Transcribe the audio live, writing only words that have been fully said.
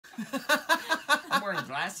I'm wearing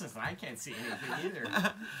glasses and I can't see anything either.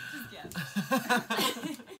 Just guess.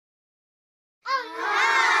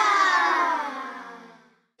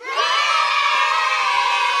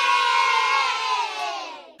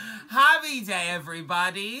 Happy day,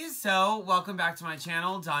 everybody. So, welcome back to my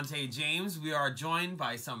channel, Dante James. We are joined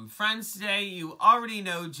by some friends today. You already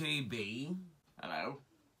know JB. Hello.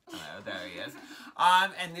 Hello, there he is.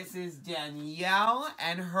 And this is Danielle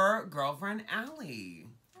and her girlfriend, Alli.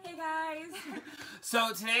 Hey, guys.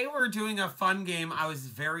 So, today we're doing a fun game. I was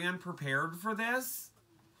very unprepared for this.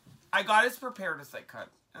 I got as prepared as I could.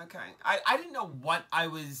 Okay. I didn't know what I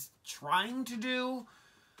was trying to do,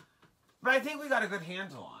 but I think we got a good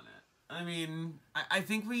handle on it. I mean, I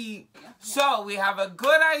think we... So, we have a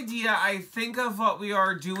good idea, I think, of what we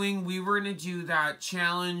are doing. We were going to do that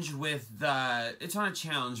challenge with the... It's not a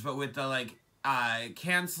challenge, but with the, like,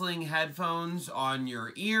 canceling headphones on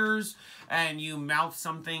your ears. And you mouth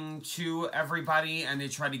something to everybody, and they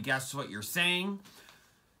try to guess what you're saying.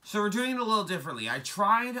 So, we're doing it a little differently. I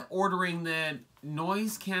tried ordering the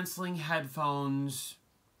noise-canceling headphones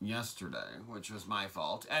yesterday, which was my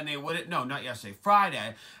fault, and they wouldn't, no, not yesterday,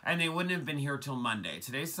 Friday, and they wouldn't have been here till Monday.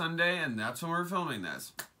 Today's Sunday, and that's when we're filming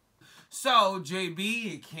this. So,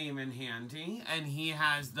 JB came in handy, and he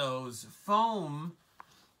has those foam,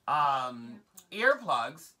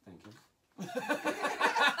 earplugs. Thank you.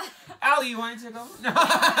 Alli, you want to take over? No.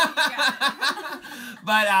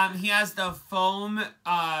 But, he has the foam,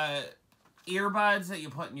 earbuds that you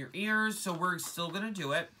put in your ears, so we're still gonna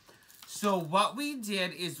do it. So what we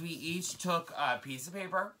did is we each took a piece of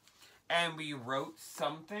paper and we wrote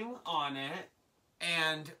something on it,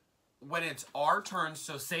 and when it's our turn,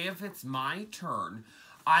 so say if it's my turn,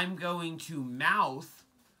 I'm going to mouth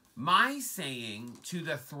my saying to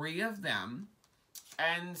the three of them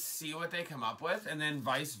and see what they come up with, and then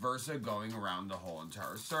vice versa going around the whole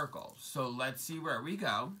entire circle. So let's see where we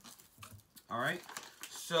go. All right,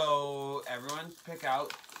 so everyone pick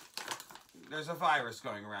out. There's a virus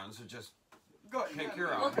going around, so just go pick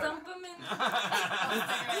your own. We'll dump them in.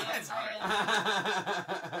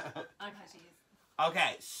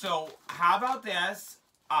 Okay, so how about this?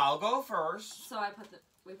 I'll go first. So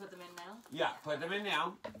we put them in now? Yeah, put them in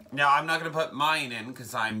now. Now, I'm not going to put mine in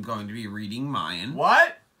because I'm going to be reading mine.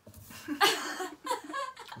 What?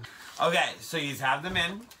 Okay, so you have them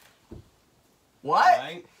in. What?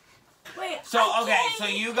 Right? Wait, So, okay, so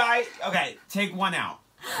you guys, okay, take one out.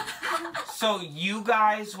 So you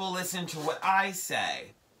guys will listen to what I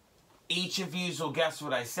say. Each of you will guess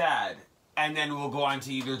what I said, and then we'll go on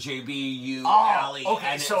to either JB, you, Alli. Okay,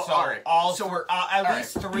 and so all right. all So we're at all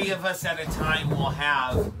least three of us at a time will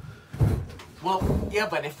have. Well, yeah,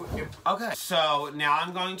 but if Okay, so now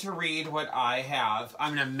I'm going to read what I have.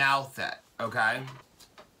 I'm going to mouth it. Okay.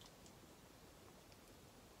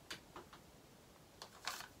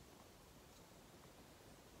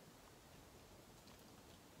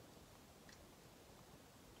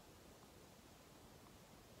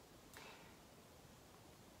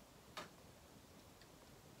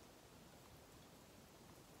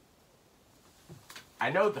 I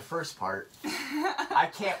know the first part. I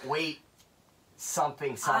can't wait.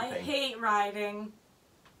 Something. I hate riding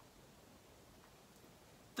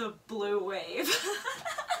the blue wave.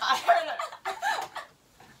 I heard it.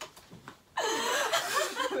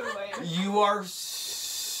 Blue wave. You are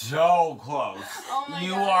so close. Oh my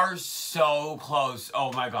you God. are so close.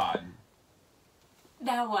 Oh my God.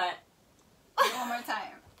 Now what? One more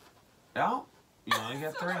time. No, you only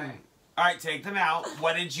get three. All right, take them out.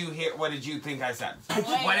 What did you hear? What did you think I said?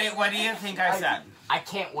 What do you think I said? I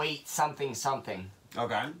can't wait. Something.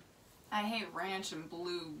 Okay. I hate ranch and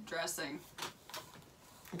blue dressing.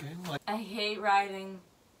 Okay. Well, I hate riding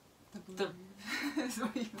the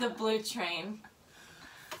blue train.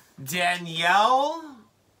 Danielle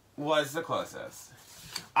was the closest.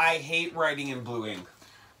 I hate writing in blue ink.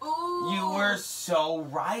 Ooh. You were so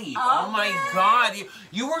right. Oh my God.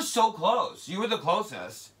 You were so close. You were the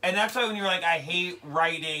closest. And that's why when you were like, I hate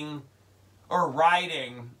writing or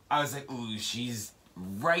riding, I was like, ooh, she's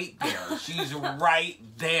right there. She's right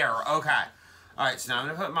there. Okay. All right, so now I'm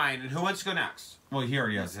going to put mine in. Who wants to go next? Well, he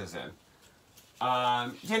already has his in.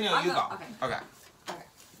 Danielle, you go. Okay. Okay. Okay.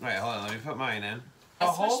 All right, hold on. Let me put mine in. I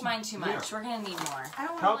smushed mine too much. Yeah. We're going to need more. I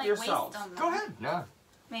don't Help want to yourself. waste on them. Go ahead. No.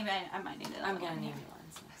 Maybe I might need it. I'm going to need more.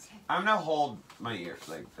 I'm going to hold my ears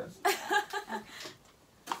like this.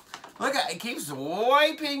 Look, it keeps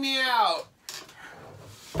wiping me out.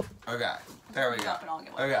 Okay. There we go. Up and I'll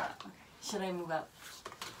get one. Okay. Should I move up?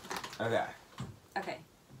 Okay. Okay.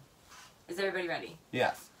 Is everybody ready?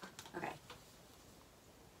 Yes. Okay.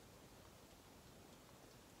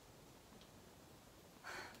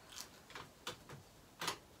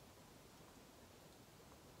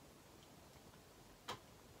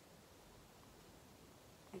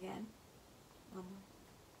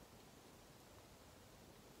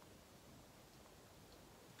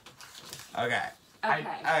 Okay.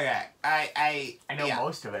 Okay. I know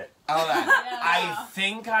most of it. Hold on. Yeah. I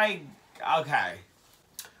think okay.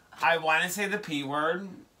 I want to say the P word.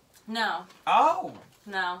 No. Oh.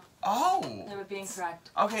 No. Oh. That would be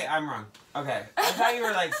incorrect. Okay, I'm wrong. Okay. I thought you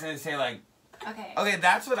were like going to say like. Okay. Okay,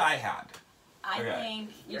 that's what I had. I Okay. think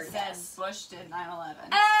you Your said guess. Bush did 9/11.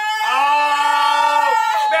 Oh!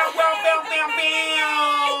 Bow, bow, bow, bow,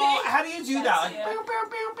 bow. How do you do that? Like, That's bow, it. bow,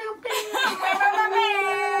 bow, bow,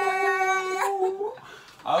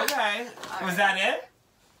 bow. Okay. Was that it?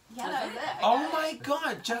 Yeah, that was it. I Oh got it. my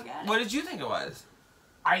god. got it. What did you think it was?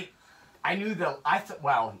 I knew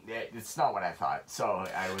well, it's not what I thought. So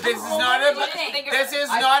I was. This is wrong. not what did you think? this is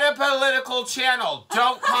not a political channel.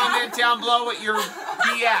 Don't comment down below with your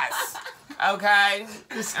BS. Okay?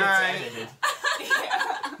 This All gets right. edited.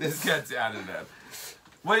 This gets edited.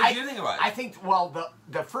 What did you think it was? I think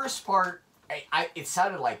the first part, it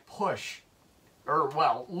sounded like push, or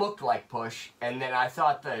well, looked like push, and then I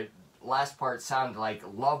thought the last part sounded like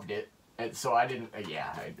loved it, and so I didn't.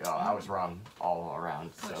 I was wrong all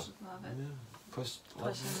around. Push, So love it. Pushing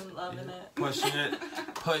and loving it. Pushing it,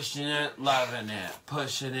 pushing it, loving it,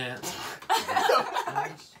 pushing it.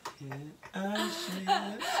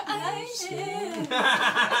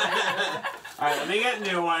 Alright, let me get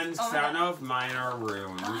new ones, because I don't know if mine are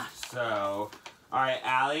ruined. So, alright,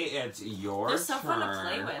 Alli, it's your They're so turn. fun to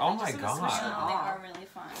play with. Oh I my just wanna switch them god. all. They are really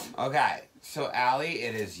fun. Okay, so Alli,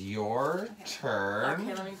 it is your turn.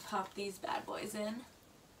 Okay, let me pop these bad boys in.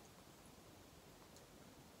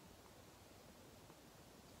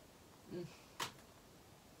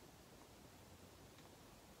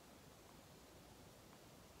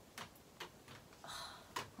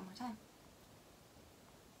 One more time.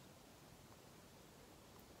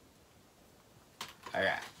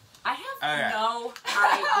 Okay. I have Okay. no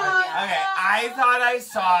idea. Okay, I thought I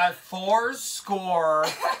saw 4 score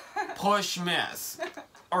push miss.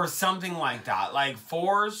 Or something like that. Like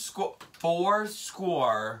 4 score.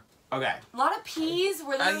 Okay. A lot of P's.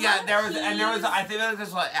 Were there? Yeah, there was, and there was, I think there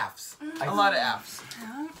was a lot of F's. A lot of F's.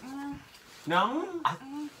 No?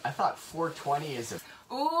 I thought 420 is a.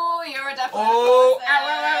 Ooh, you were definitely Oh!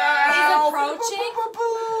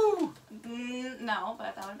 No,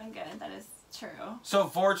 but that would have been good. That is true. So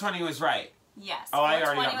 420 was right. Yes. Oh, I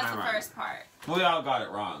already 420 got was mine the right. first part. We all got it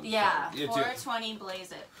wrong. Yeah. So it's, 420,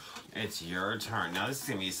 blaze it. it's your turn. Now this is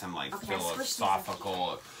going to be some like Okay, switch these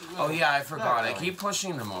philosophical. Oh yeah, I forgot. I keep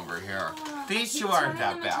pushing them over here. These two aren't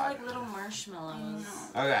that Into, bad. like little marshmallows.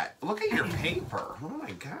 Okay, look at your paper. Oh my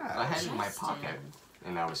I god. had it in my pocket,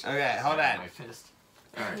 and I was. Okay, hold grabbing on. My fist.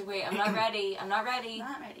 Okay, wait, I'm not ready. I'm not ready.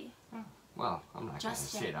 Not ready. Well, I'm not gonna Just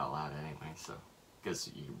say it out loud anyway, so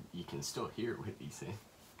because you can still hear what he's saying.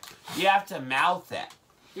 You have to mouth it.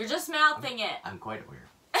 You're just mouthing it. I'm quite aware.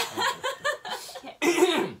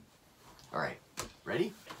 All right,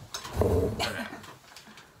 ready? Okay.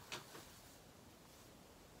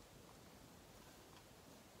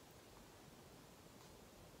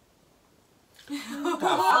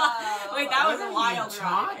 Wait, that was a wild What are you ride.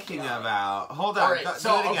 talking about? Hold on. All right, Go,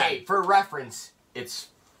 so do it again. okay, for reference, it's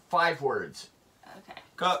 5 words. Okay.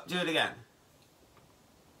 Go. Do it again.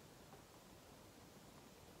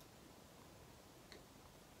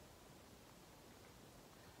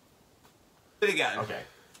 Do it again. Okay.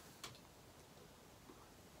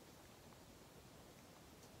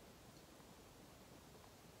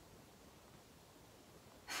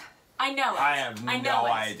 I know it. I have I know no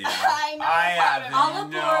it. idea. I know I it's have All no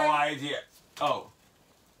aboard. idea. Oh.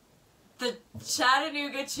 The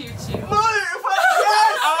Chattanooga Choo Choo.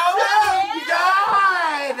 Oh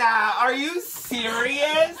my god! Are you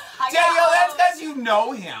serious? I Danielle, got that's all- because you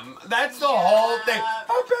know him. That's the whole thing.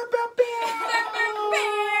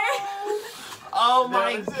 Oh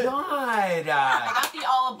my That was it. god! I got the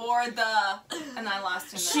all aboard the, and I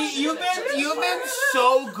lost him. You've been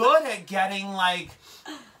so good at getting like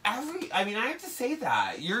I mean, I have to say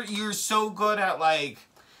that you're so good at like.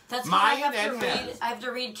 That's why Mine I and have, his. I have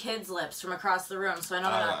to read kids' lips from across the room, so I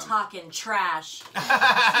know they're not Oh. talking trash.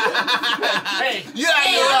 Hey, Yeah,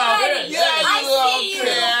 Hey, you love Eddie, it. Yeah, I you love see you.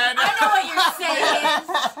 kid. I know what you're saying.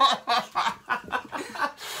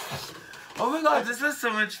 Oh my god, this is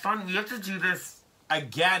so much fun. We have to do this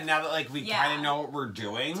again now that like we Yeah. kind of know what we're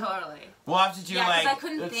doing. Totally. We'll have to do Yeah, because I like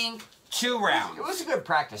couldn't it's- think 2 rounds. it was a good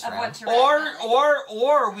practice of what round. to write.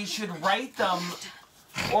 Or we should write them.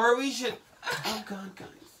 Or we should. Oh god, guys.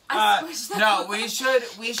 I switched them No, up. we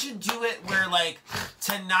should do it where like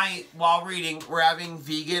tonight while reading we're having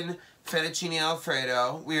vegan fettuccine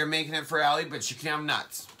alfredo. We are making it for Alli, but she can have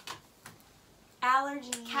nuts.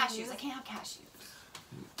 Allergies. Cashews. I can't have cashews.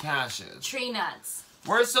 Cashews. Tree nuts.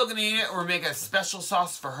 We're still gonna eat it or make a special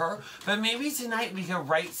sauce for her. But maybe tonight we can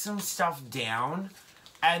write some stuff down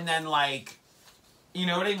and then like, you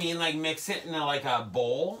know what I mean? Like mix it in like a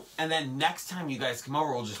bowl. And then next time you guys come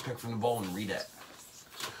over, we'll just pick from the bowl and read it.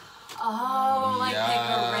 Oh, like pick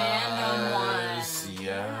a random one.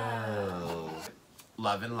 Yeah.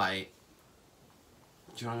 Love and light.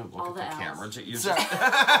 Do you want to look All at the the camera? L's. You So-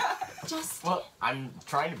 Just Well, I'm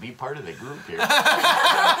trying to be part of the group here.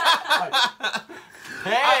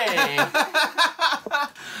 Hey!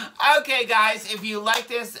 Okay, guys, if you like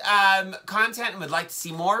this content and would like to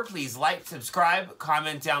see more, please like, subscribe,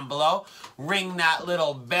 comment down below, ring that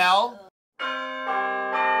little bell.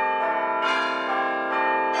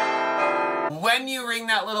 When you ring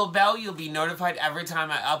that little bell, you'll be notified every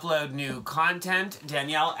time I upload new content.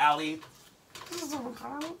 Danielle, Alli,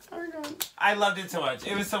 I loved it so much.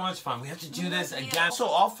 It was so much fun. We have to do this again. So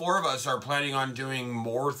all four of us are planning on doing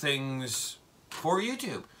more things for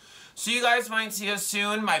YouTube. So you guys might see us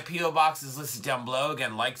soon. My P.O. box is listed down below.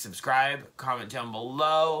 Again, like, subscribe, comment down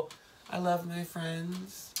below. I love my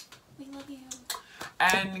friends. we love you.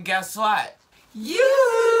 And guess what?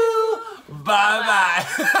 You!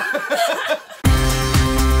 Bye-bye.